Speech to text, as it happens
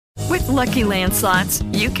Lucky Land Slots,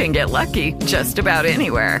 you can get lucky just about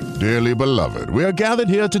anywhere. Dearly beloved, we are gathered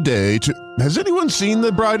here today to... Has anyone seen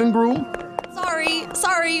the bride and groom?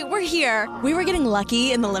 Sorry, we're here. We were getting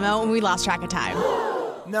lucky in the limo and we lost track of time.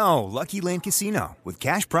 No, Lucky Land Casino, with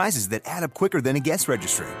cash prizes that add up quicker than a guest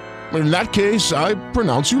registry. In that case, I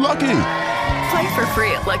pronounce you lucky. Play for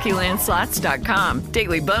free at LuckyLandSlots.com.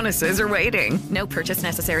 Daily bonuses are waiting. No purchase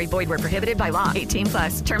necessary. Void where prohibited by law.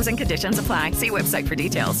 18+. Terms and conditions apply. See website for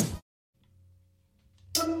details.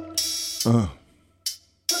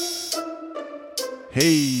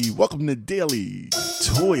 Hey, welcome to Daily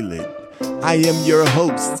Toilet. I am your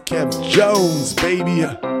host, Kev Jones, baby.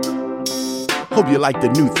 Hope you like the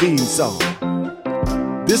new theme song.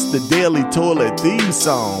 This the Daily Toilet theme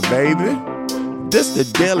song, baby. This the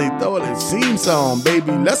Daily Toilet theme song,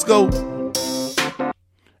 baby. Let's go.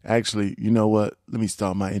 Actually, you know what? Let me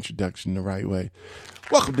start my introduction the right way.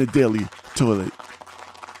 Welcome to Daily Toilet.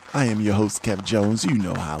 I am your host, Kev Jones. You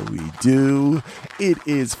know how we do. It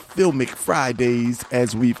is Filmic Fridays,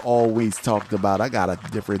 as we've always talked about. I got a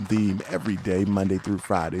different theme every day, Monday through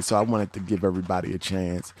Friday. So I wanted to give everybody a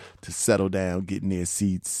chance to settle down, get in their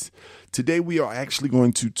seats. Today we are actually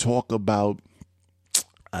going to talk about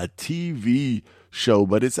a TV show,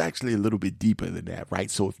 but it's actually a little bit deeper than that,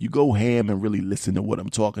 right? So if you go ham and really listen to what I'm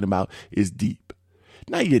talking about, it's deep.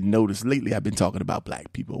 Now you notice lately I've been talking about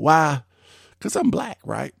black people. Why? Because I'm black,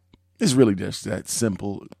 right? It's really just that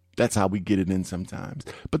simple. That's how we get it in sometimes.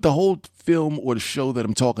 But the whole film or the show that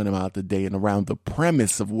I'm talking about today and around the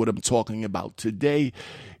premise of what I'm talking about today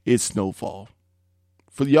is Snowfall.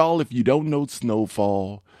 For y'all, if you don't know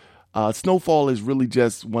Snowfall, Snowfall is really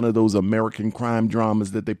just one of those American crime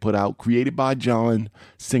dramas that they put out, created by John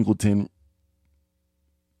Singleton.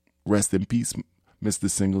 Rest in peace, Mr.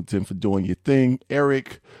 Singleton, for doing your thing.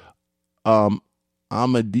 Eric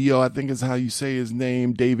Amadio, I think is how you say his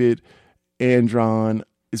name. David Andron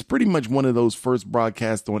is pretty much one of those first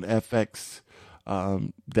broadcasts on FX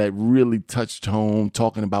that really touched home,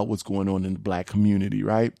 talking about what's going on in the black community,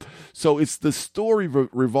 right? So it's the story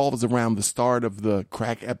revolves around the start of the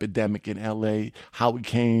crack epidemic in LA, how it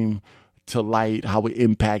came to light, how it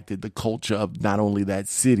impacted the culture of not only that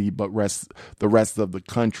city, but the rest of the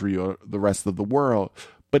country or the rest of the world.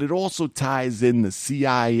 But it also ties in the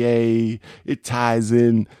CIA. It ties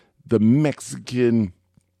in the Mexican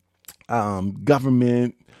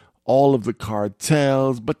government, all of the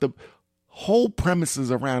cartels. But the whole premise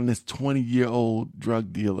is around this 20-year-old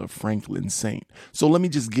drug dealer, Franklin Saint. So let me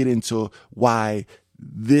just get into why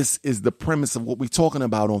this is the premise of what we're talking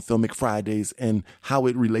about on Filmic Fridays and how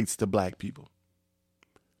it relates to black people.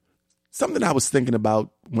 Something I was thinking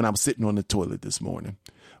about when I was sitting on the toilet this morning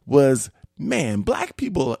was, man, black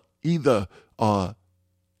people either are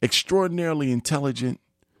extraordinarily intelligent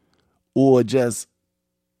or just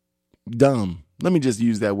dumb. Let me just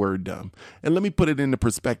use that word dumb. And let me put it into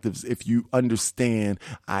perspectives if you understand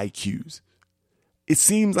IQs. It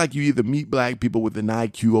seems like you either meet black people with an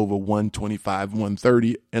IQ over 125,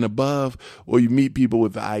 130 and above, or you meet people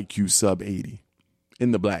with an IQ sub 80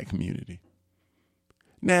 in the black community.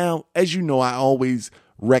 Now, as you know, I always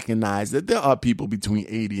recognize that there are people between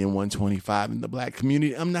 80 and 125 in the black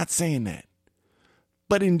community. I'm not saying that.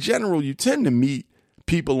 But in general, you tend to meet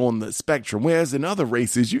people on the spectrum, whereas in other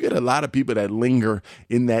races, you get a lot of people that linger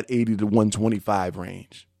in that 80 to 125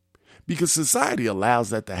 range because society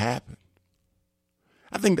allows that to happen.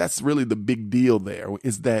 I think that's really the big deal there,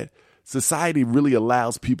 is that society really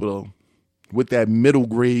allows people with that middle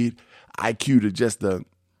grade IQ to just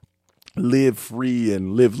live free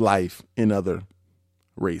and live life in other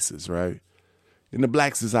races, right? In the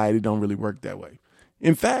black society, it don't really work that way.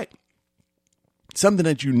 In fact, something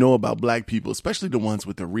that you know about black people, especially the ones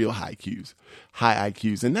with the real high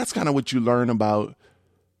IQs, and that's kind of what you learn about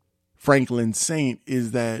Franklin Saint,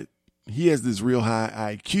 is that he has this real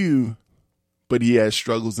high IQ, but he has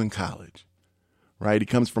struggles in college, right? He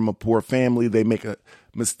comes from a poor family. They make a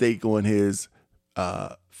mistake on his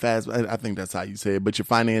I think that's how you say it, but your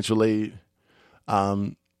financial aid,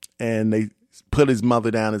 and they put his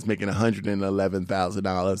mother down as making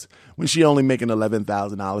 $111,000 when she only making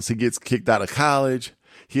 $11,000. He gets kicked out of college.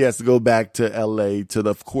 He has to go back to LA to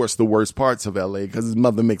of course, the worst parts of LA because his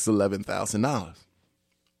mother makes $11,000.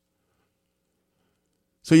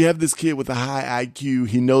 So you have this kid with a high IQ.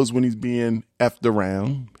 He knows when he's being effed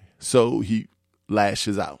around, so he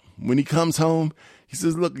lashes out. When he comes home, he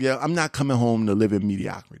says, look, yeah, I'm not coming home to live in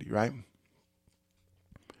mediocrity, right?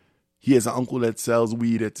 He has an uncle that sells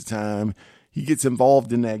weed at the time. He gets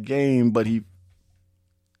involved in that game, but he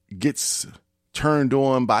gets turned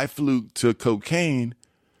on by fluke to cocaine.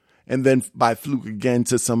 And then by fluke again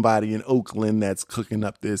to somebody in Oakland that's cooking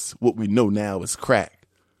up this, what we know now is crack.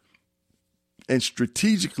 And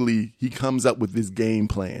strategically, he comes up with this game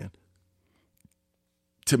plan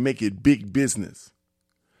to make it big business.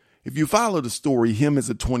 If you follow the story, him as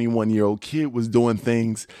a 21-year-old kid was doing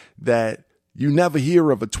things that you never hear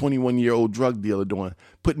of a 21-year-old drug dealer doing,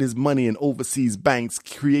 putting his money in overseas banks,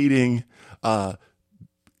 creating,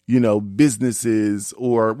 businesses,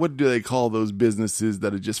 or what do they call those businesses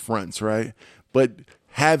that are just fronts, right? But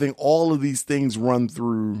having all of these things run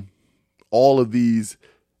through all of these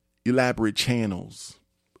elaborate channels,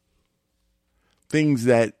 things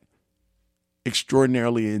that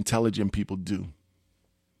extraordinarily intelligent people do.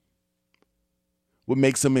 What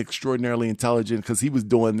makes him extraordinarily intelligent, because he was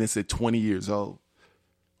doing this at 20 years old.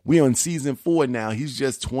 We on season 4 now. He's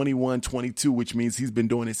just 21, 22, which means he's been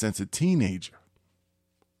doing it since a teenager.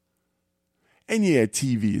 And yeah,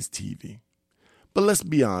 TV is TV. But let's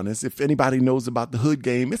be honest, if anybody knows about the hood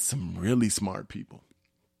game, it's some really smart people.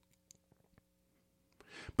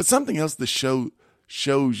 But something else the show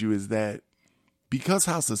shows you is that because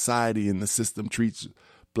how society and the system treats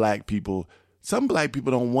black people, some black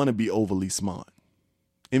people don't want to be overly smart.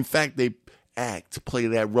 In fact, they play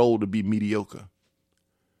that role to be mediocre.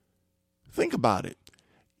 Think about it.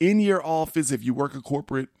 In your office, if you work a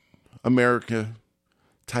corporate America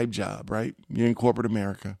type job, right? You're in corporate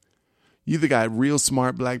America. You either got real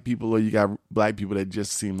smart black people or you got black people that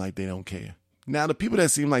just seem like they don't care. Now, the people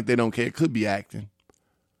that seem like they don't care could be acting.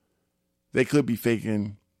 They could be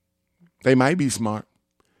faking. They might be smart.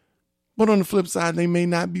 But on the flip side, they may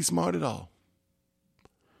not be smart at all.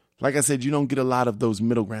 Like I said, you don't get a lot of those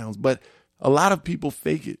middle grounds, but a lot of people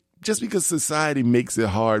fake it just because society makes it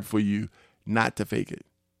hard for you not to fake it.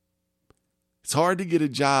 It's hard to get a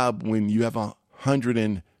job when you have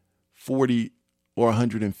 140 or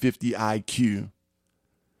 150 IQ,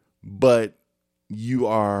 but you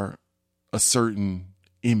are a certain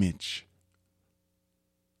image.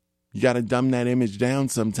 You got to dumb that image down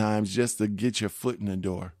sometimes just to get your foot in the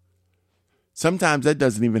door. Sometimes that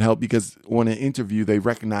doesn't even help because on an interview, they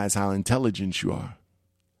recognize how intelligent you are.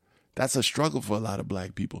 That's a struggle for a lot of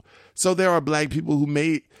black people. So there are black people who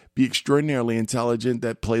may be extraordinarily intelligent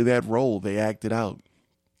that play that role. They act it out.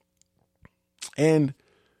 And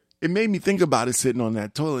it made me think about it sitting on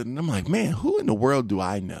that toilet. And I'm like, man, who in the world do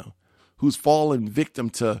I know who's fallen victim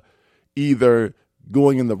to either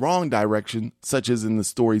going in the wrong direction, such as in the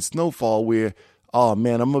story Snowfall, where, oh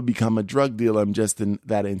man, I'm going to become a drug dealer. I'm just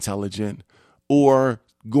that intelligent. Or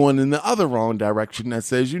going in the other wrong direction that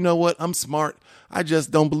says, you know what, I'm smart. I just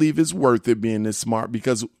don't believe it's worth it being this smart,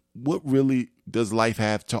 because what really does life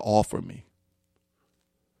have to offer me?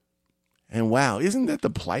 And wow, isn't that the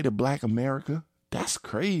plight of black America? That's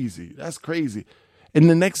crazy. That's crazy. And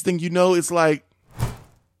the next thing you know, it's like,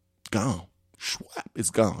 gone. Schwap,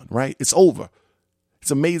 it's gone, right? It's over.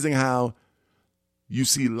 It's amazing how you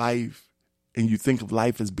see life and you think of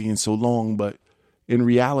life as being so long, but in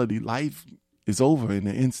reality, life is over in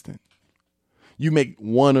an instant. You make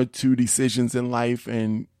one or two decisions in life,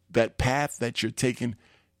 and that path that you're taking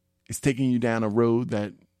is taking you down a road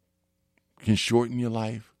that can shorten your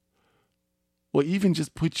life, or even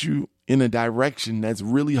just put you in a direction that's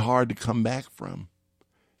really hard to come back from.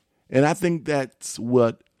 And I think that's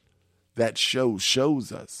what that show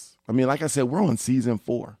shows us. I mean, like I said, we're on season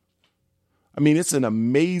 4. I mean, it's an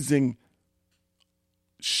amazing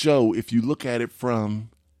show if you look at it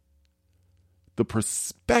from the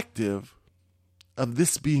perspective of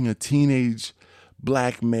this being a teenage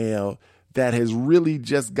black male that has really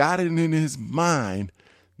just gotten in his mind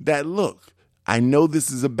that, look, I know this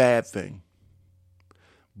is a bad thing,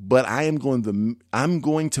 but I'm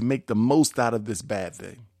going to make the most out of this bad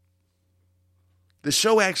thing. The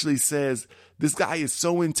show actually says this guy is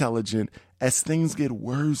so intelligent, as things get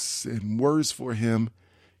worse and worse for him,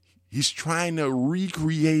 he's trying to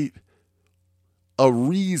recreate a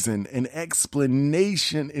reason, an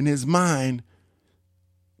explanation in his mind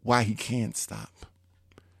why he can't stop,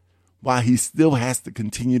 why he still has to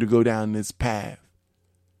continue to go down this path.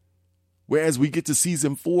 Whereas we get to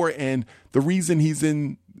season 4, and the reason he's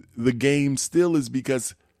in the game still is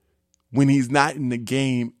because when he's not in the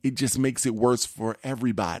game, it just makes it worse for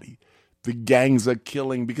everybody. The gangs are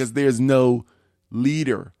killing because there's no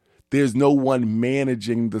leader. There's no one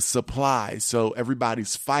managing the supply. So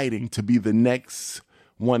everybody's fighting to be the next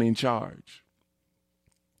one in charge.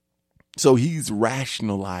 So he's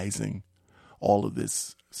rationalizing all of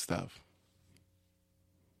this stuff.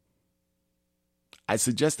 I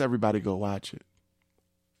suggest everybody go watch it.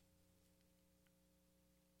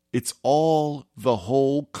 It's all the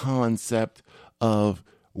whole concept of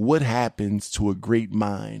what happens to a great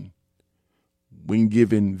mind when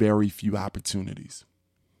given very few opportunities.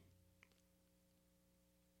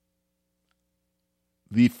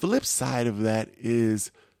 The flip side of that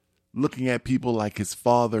is looking at people like his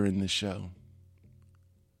father in the show.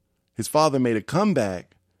 His father made a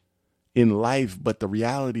comeback in life, but the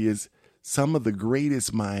reality is some of the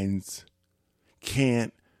greatest minds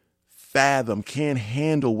can't fathom, can't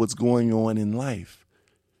handle what's going on in life.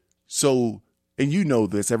 So, and you know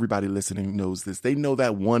this, everybody listening knows this. They know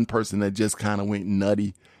that one person that just kind of went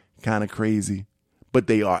nutty, kind of crazy, but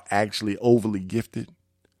they are actually overly gifted.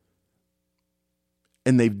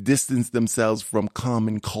 And they've distanced themselves from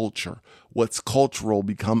common culture. What's cultural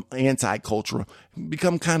become anti-cultural,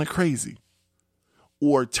 become kind of crazy.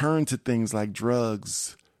 Or turn to things like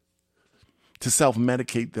drugs to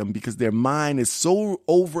self-medicate them because their mind is so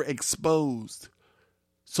overexposed,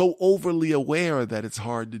 so overly aware that it's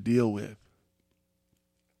hard to deal with.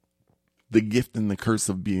 The gift and the curse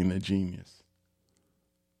of being a genius.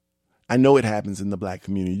 I know it happens in the Black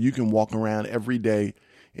community. You can walk around every day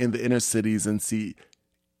in the inner cities and see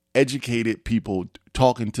educated people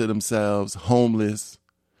talking to themselves, homeless,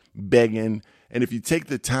 begging. And if you take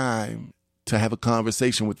the time to have a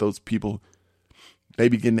conversation with those people, they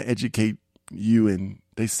begin to educate you and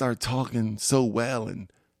they start talking so well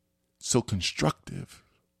and so constructive.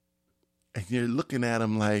 And you're looking at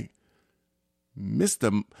them like,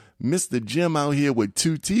 Mr. Jim out here with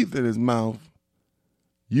 2 teeth in his mouth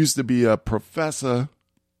used to be a professor,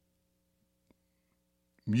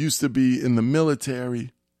 used to be in the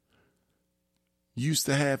military, used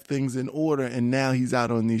to have things in order, and now he's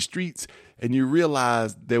out on these streets, and you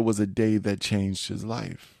realize there was a day that changed his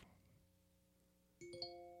life.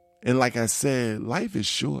 And like I said, life is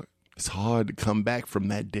short. It's hard to come back from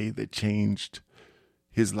that day that changed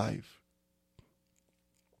his life.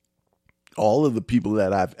 All of the people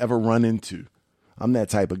that I've ever run into, I'm that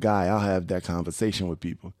type of guy. I'll have that conversation with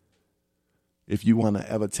people. If you want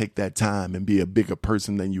to ever take that time and be a bigger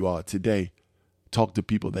person than you are today, talk to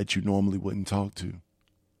people that you normally wouldn't talk to.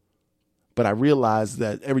 But I realize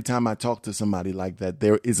that every time I talk to somebody like that,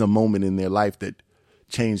 there is a moment in their life that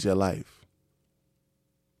changed their life.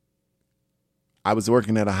 I was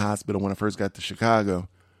working at a hospital when I first got to Chicago,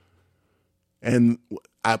 and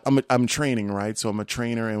I'm training, right? So I'm a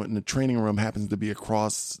trainer, and the training room happens to be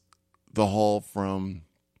across the hall from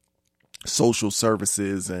social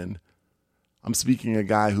services, and I'm speaking to a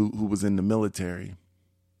guy who was in the military,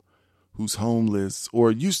 who's homeless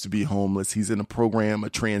or used to be homeless. He's in a program, a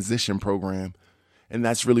transition program, and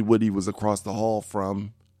that's really what he was across the hall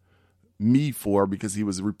from me for, because he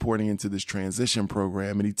was reporting into this transition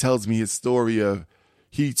program. And he tells me his story of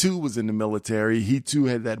he too was in the military. He too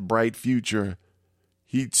had that bright future.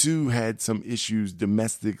 He too had some issues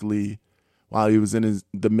domestically. While he was in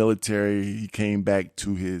the military, he came back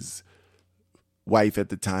to his wife at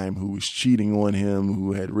the time who was cheating on him,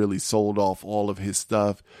 who had really sold off all of his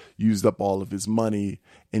stuff, used up all of his money,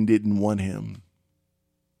 and didn't want him.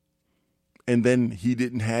 And then he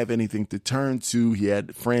didn't have anything to turn to. He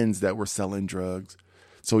had friends that were selling drugs.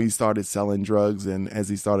 So he started selling drugs, and as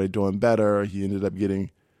he started doing better, he ended up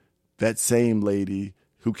getting that same lady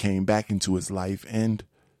who came back into his life, and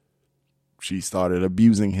she started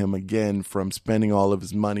abusing him again from spending all of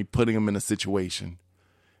his money, putting him in a situation.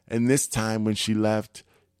 And this time when she left,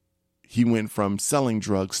 he went from selling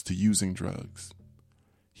drugs to using drugs.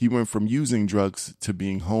 He went from using drugs to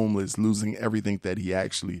being homeless, losing everything that he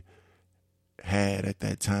actually had at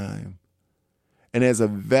that time. And as a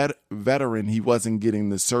veteran, he wasn't getting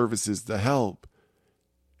the services to help.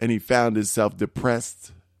 And he found himself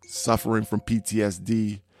depressed, suffering from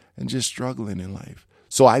PTSD, and just struggling in life.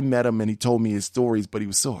 So I met him and he told me his stories, but he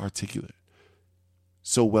was so articulate,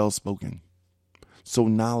 so well-spoken, so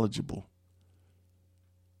knowledgeable.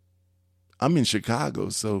 I'm in Chicago,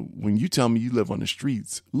 so when you tell me you live on the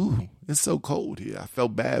streets, ooh, it's so cold here. I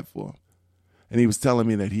felt bad for him. And he was telling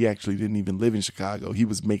me that he actually didn't even live in Chicago. He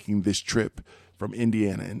was making this trip from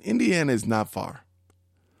Indiana. And Indiana is not far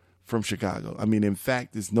from Chicago. I mean, in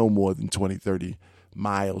fact, it's no more than 20, 30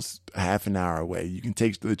 miles, half an hour away. You can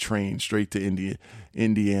take the train straight to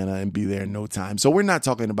Indiana and be there in no time. So we're not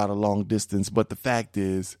talking about a long distance, but the fact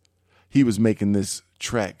is he was making this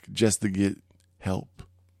trek just to get help.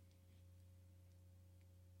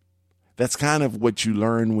 That's kind of what you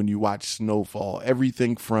learn when you watch Snowfall.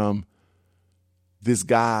 Everything from this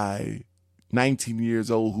guy, 19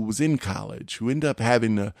 years old, who was in college, who ended up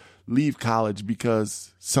having to leave college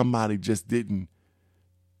because somebody just didn't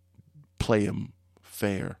play him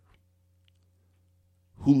fair,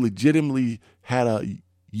 who legitimately had a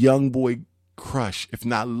young boy crush, if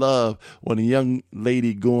not love, on a young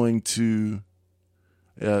lady going to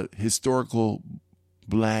a historical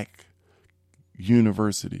black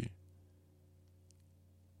university,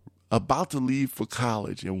 about to leave for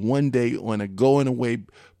college, and one day on a going away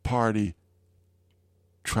party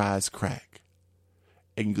tries crack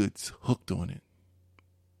and gets hooked on it.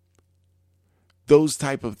 Those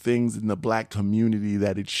type of things in the black community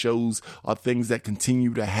that it shows are things that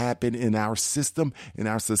continue to happen in our system, in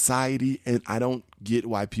our society, and I don't get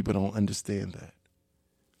why people don't understand that.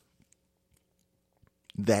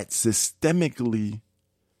 That systemically,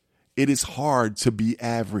 it is hard to be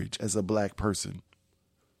average as a black person.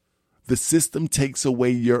 The system takes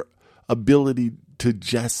away your ability to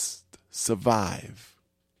just survive.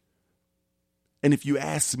 And if you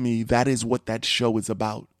ask me, that is what that show is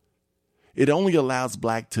about. It only allows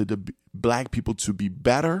black people to be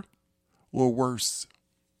better or worse.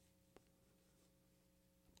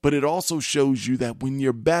 But it also shows you that when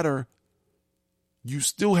you're better, you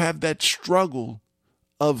still have that struggle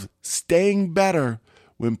of staying better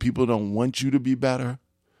when people don't want you to be better,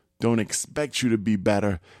 don't expect you to be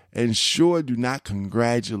better, and sure do not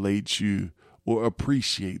congratulate you or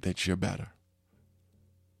appreciate that you're better.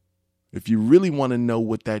 If you really want to know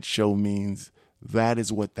what that show means, that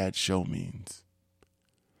is what that show means.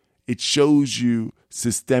 It shows you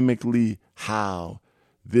systemically how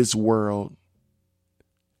this world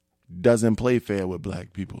doesn't play fair with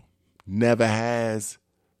black people. Never has.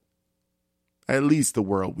 At least the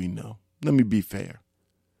world we know. Let me be fair.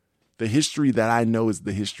 The history that I know is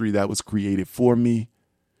the history that was created for me.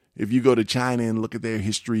 If you go to China and look at their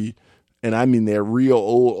history, and I mean their real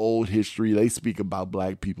old history, they speak about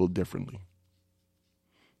black people differently.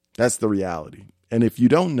 That's the reality. And if you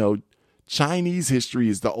don't know, Chinese history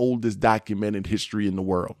is the oldest documented history in the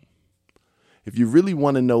world. If you really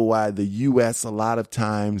want to know why the U.S. a lot of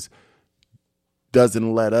times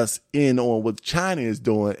doesn't let us in on what China is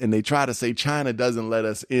doing, and they try to say China doesn't let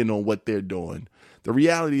us in on what they're doing, the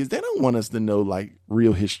reality is they don't want us to know like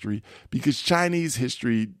real history, because Chinese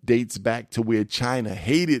history dates back to where China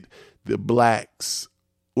hated the blacks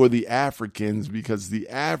or the Africans because the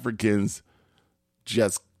Africans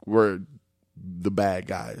just were the bad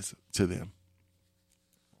guys to them.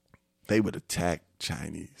 They would attack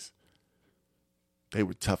Chinese. They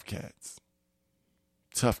were tough cats.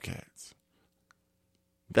 Tough cats.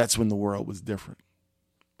 That's when the world was different.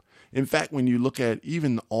 In fact, when you look at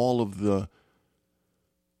even all of the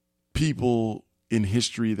people in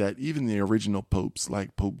history that even the original popes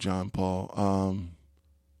like Pope John Paul,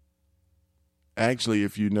 actually,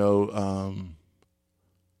 if you know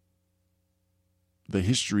the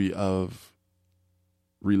history of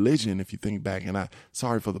religion, if you think back, and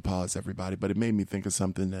sorry for the pause, everybody, but it made me think of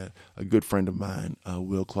something that a good friend of mine,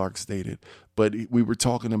 Will Clark, stated. But we were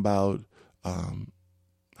talking about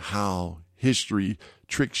how history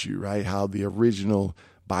tricks you, right? How the original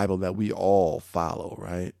Bible that we all follow,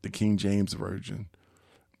 right? The King James Version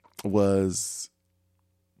was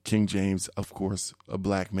King James, of course, a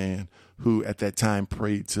black man who at that time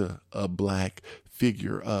prayed to a black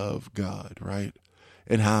figure of God, right?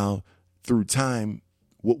 And how through time,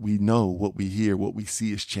 what we know, what we hear, what we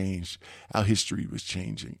see has changed. Our history was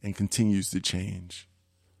changing and continues to change.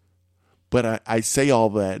 But I say all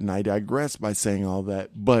that, and I digress by saying all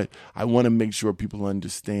that, but I want to make sure people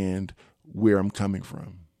understand where I'm coming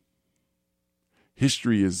from.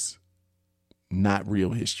 History is not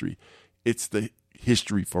real history. It's the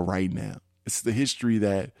history for right now. It's the history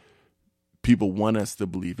that people want us to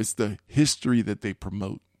believe. It's the history that they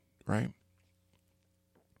promote, right?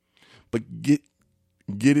 But get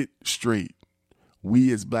it straight. We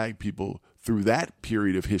as black people, through that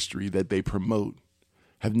period of history that they promote,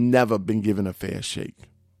 have never been given a fair shake.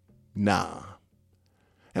 Nah.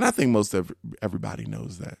 And I think most of everybody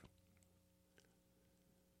knows that.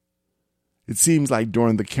 It seems like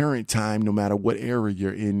during the current time, no matter what era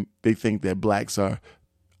you're in, they think that blacks are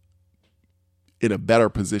in a better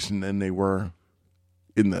position than they were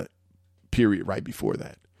in the period right before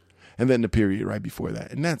that. And then the period right before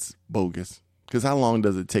that. And that's bogus. Because how long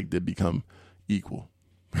does it take to become equal?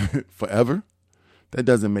 Forever? That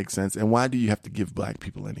doesn't make sense. And why do you have to give black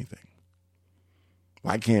people anything?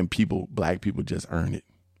 Why can't black people just earn it?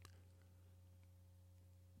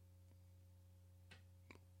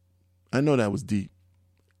 I know that was deep.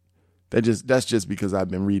 That's just because I've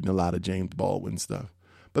been reading a lot of James Baldwin stuff.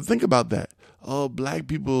 But think about that. Oh, black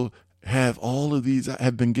people have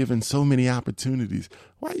been given so many opportunities.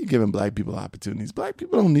 Why are you giving black people opportunities? Black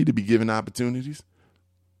people don't need to be given opportunities.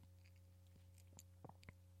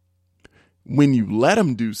 When you let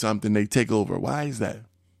them do something, they take over. Why is that?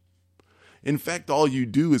 In fact, all you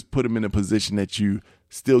do is put them in a position that you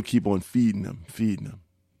still keep on feeding them.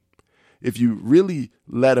 if you really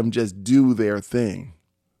let them just do their thing,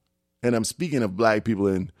 and I'm speaking of black people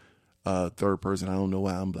in third person, I don't know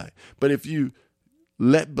why I'm black, but if you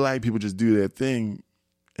let black people just do their thing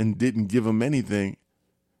and didn't give them anything,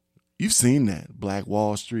 you've seen that. Black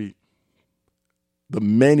Wall Street, the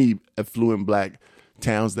many affluent black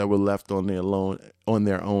towns that were left on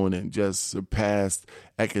their own and just surpassed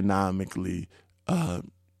economically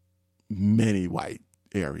many white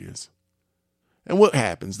areas. And what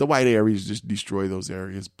happens? The white areas just destroy those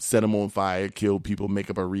areas, set them on fire, kill people, make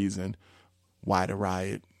up a reason why the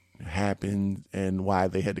riot happened and why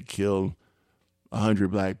they had to kill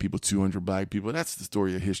 100 black people, 200 black people. That's the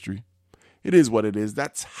story of history. It is what it is.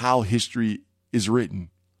 That's how history is written.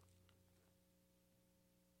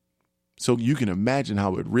 So you can imagine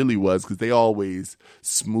how it really was, because they always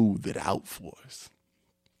smooth it out for us.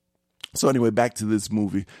 So anyway, back to this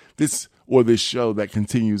movie, this show that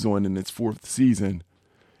continues on in its fourth season.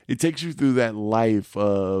 It takes you through that life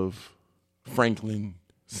of Franklin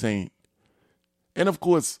Saint. And of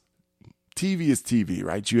course, TV is TV,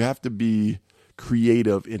 right? You have to be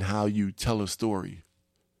creative in how you tell a story.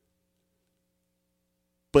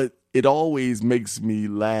 But it always makes me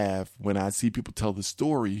laugh when I see people tell the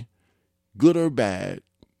story, good or bad,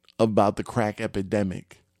 about the crack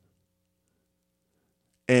epidemic.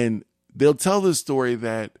 And they'll tell the story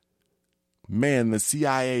that, man, the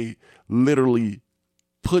CIA literally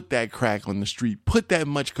put that crack on the street, put that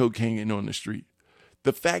much cocaine on the street.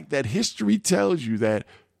 The fact that history tells you that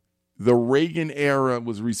the Reagan era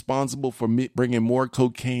was responsible for bringing more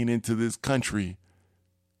cocaine into this country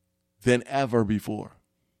than ever before.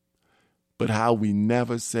 But how we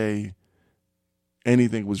never say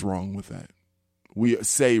anything was wrong with that. We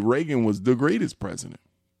say Reagan was the greatest president.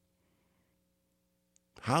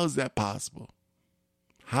 How is that possible?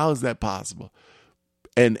 How is that possible?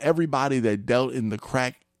 And everybody that dealt in the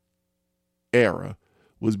crack era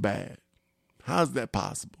was bad. How is that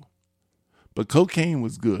possible? But cocaine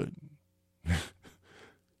was good.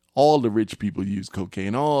 All the rich people used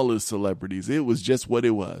cocaine, all the celebrities. It was just what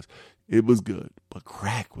it was. It was good. But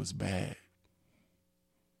crack was bad.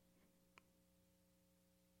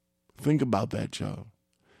 Think about that, y'all.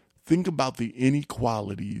 Think about the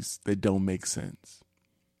inequalities that don't make sense.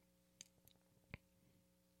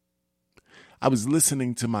 I was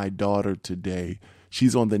listening to my daughter today.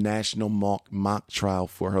 She's on the national mock trial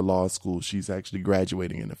for her law school. She's actually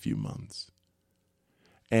graduating in a few months.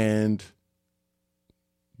 And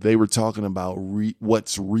they were talking about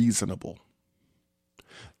what's reasonable.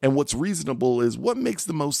 And what's reasonable is what makes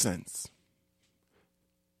the most sense.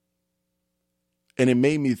 And it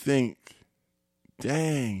made me think,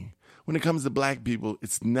 dang, when it comes to black people,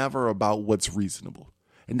 it's never about what's reasonable.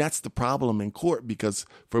 And that's the problem in court, because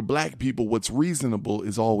for black people, what's reasonable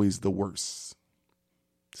is always the worst.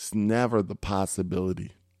 It's never the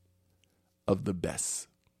possibility of the best.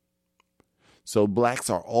 So blacks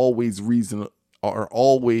are always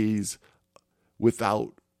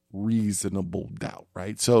without reasonable doubt,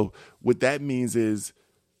 right? So what that means is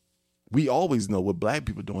we always know what black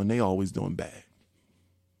people are doing, they always doing bad.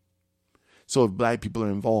 So if black people are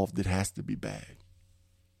involved, it has to be bad.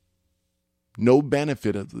 No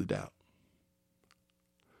benefit of the doubt.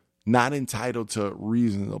 Not entitled to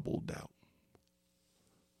reasonable doubt.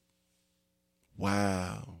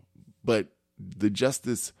 Wow. But the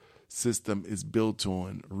justice system is built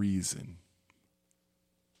on reason.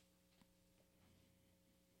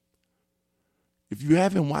 If you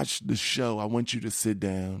haven't watched the show, I want you to sit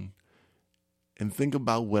down and think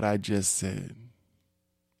about what I just said.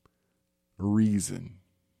 Reason.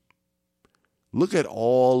 Look at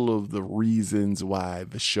all of the reasons why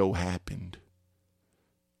the show happened,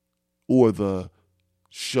 or the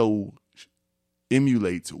show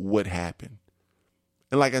emulates what happened.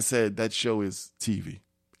 And like I said, that show is TV.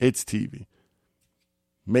 It's TV.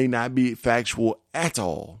 May not be factual at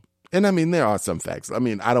all. And I mean, there are some facts. I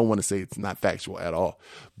mean, I don't want to say it's not factual at all,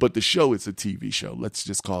 but the show is a TV show. Let's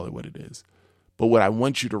just call it what it is. But what I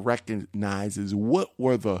want you to recognize is, what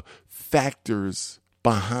were the factors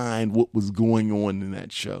behind what was going on in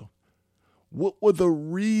that show? What were the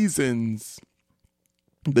reasons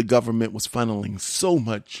the government was funneling so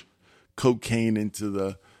much cocaine into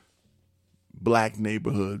the black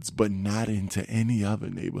neighborhoods, but not into any other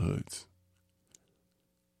neighborhoods?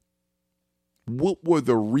 What were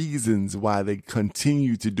the reasons why they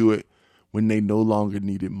continued to do it when they no longer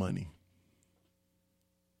needed money?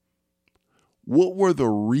 What were the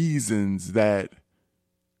reasons that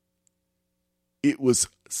it was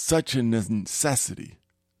such a necessity?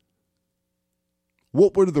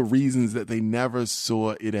 What were the reasons that they never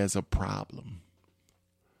saw it as a problem?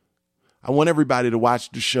 I want everybody to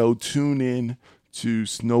watch the show. Tune in to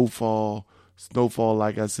Snowfall. Snowfall,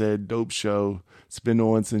 like I said, dope show. It's been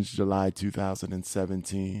on since July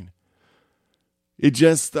 2017. It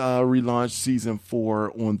just relaunched season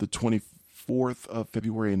 4 on the 24th of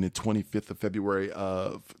February and the 25th of February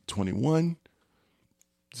of 21.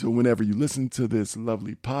 So whenever you listen to this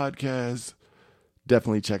lovely podcast,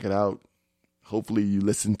 definitely check it out. Hopefully you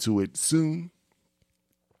listen to it soon.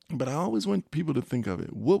 But I always want people to think of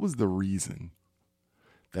it. What was the reason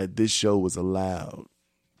that this show was allowed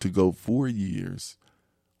to go 4 years?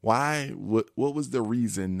 Why? What was the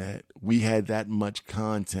reason that we had that much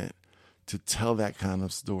content to tell that kind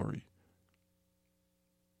of story?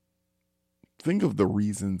 Think of the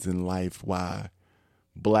reasons in life why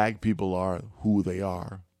Black people are who they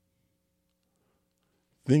are.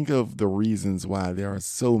 Think of the reasons why there are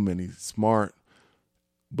so many smart,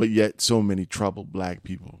 but yet so many troubled Black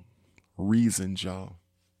people. Reasons, y'all.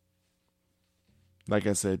 Like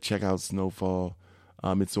I said, check out Snowfall.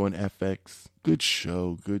 It's on FX. Good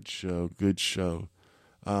show.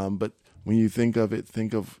 But when you think of it,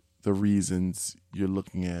 think of the reasons you're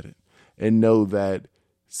looking at it. And know that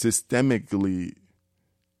systemically,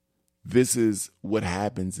 this is what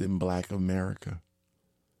happens in Black America.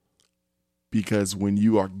 Because when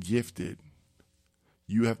you are gifted,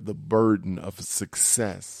 you have the burden of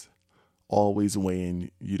success always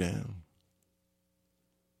weighing you down.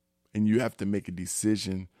 And you have to make a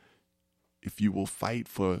decision if you will fight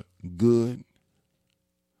for good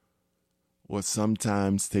or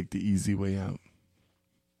sometimes take the easy way out.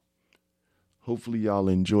 Hopefully y'all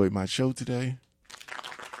enjoyed my show today.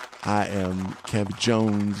 I am Kev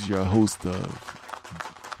Jones, your host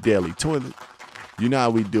of Daily Toilet. You know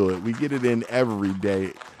how we do it. We get it in every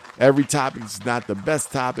day. Every topic's not the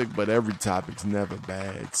best topic, but every topic's never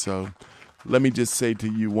bad. So let me just say to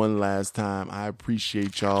you one last time, I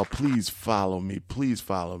appreciate y'all. Please follow me. Please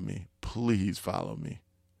follow me. Please follow me.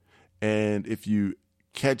 And if you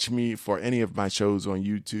catch me for any of my shows on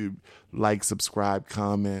YouTube, like, subscribe,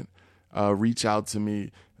 comment, reach out to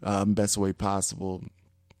me best way possible.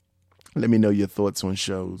 Let me know your thoughts on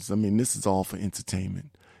shows. I mean, this is all for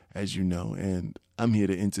entertainment, as you know, and I'm here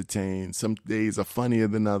to entertain. Some days are funnier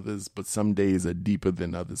than others, but some days are deeper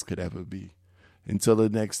than others could ever be. Until the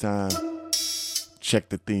next time, check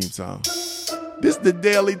the theme song. This is the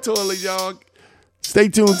Daily Toilet, y'all. Stay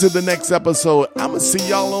tuned to the next episode. I'm going to see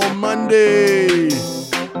y'all on Monday.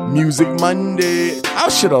 Music Monday. I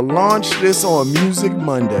should have launched this on Music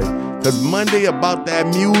Monday, because Monday about that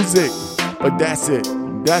music. But that's it.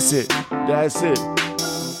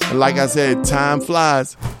 And like I said, time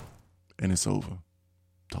flies, and it's over.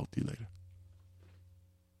 Talk to you later.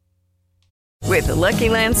 With the Lucky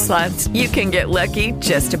Land Slots, you can get lucky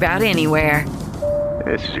just about anywhere.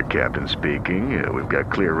 This is your captain speaking. We've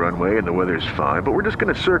got clear runway and the weather's fine, but we're just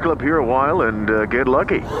going to circle up here a while and get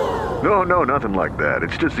lucky. No, nothing like that.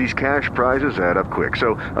 It's just these cash prizes add up quick.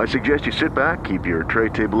 So I suggest you sit back, keep your tray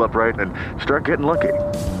table upright, and start getting lucky.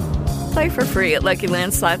 Play for free at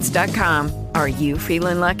LuckyLandSlots.com. Are you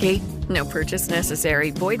feeling lucky? No purchase necessary.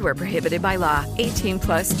 Void where prohibited by law.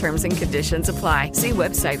 18+ terms and conditions apply. See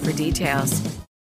website for details.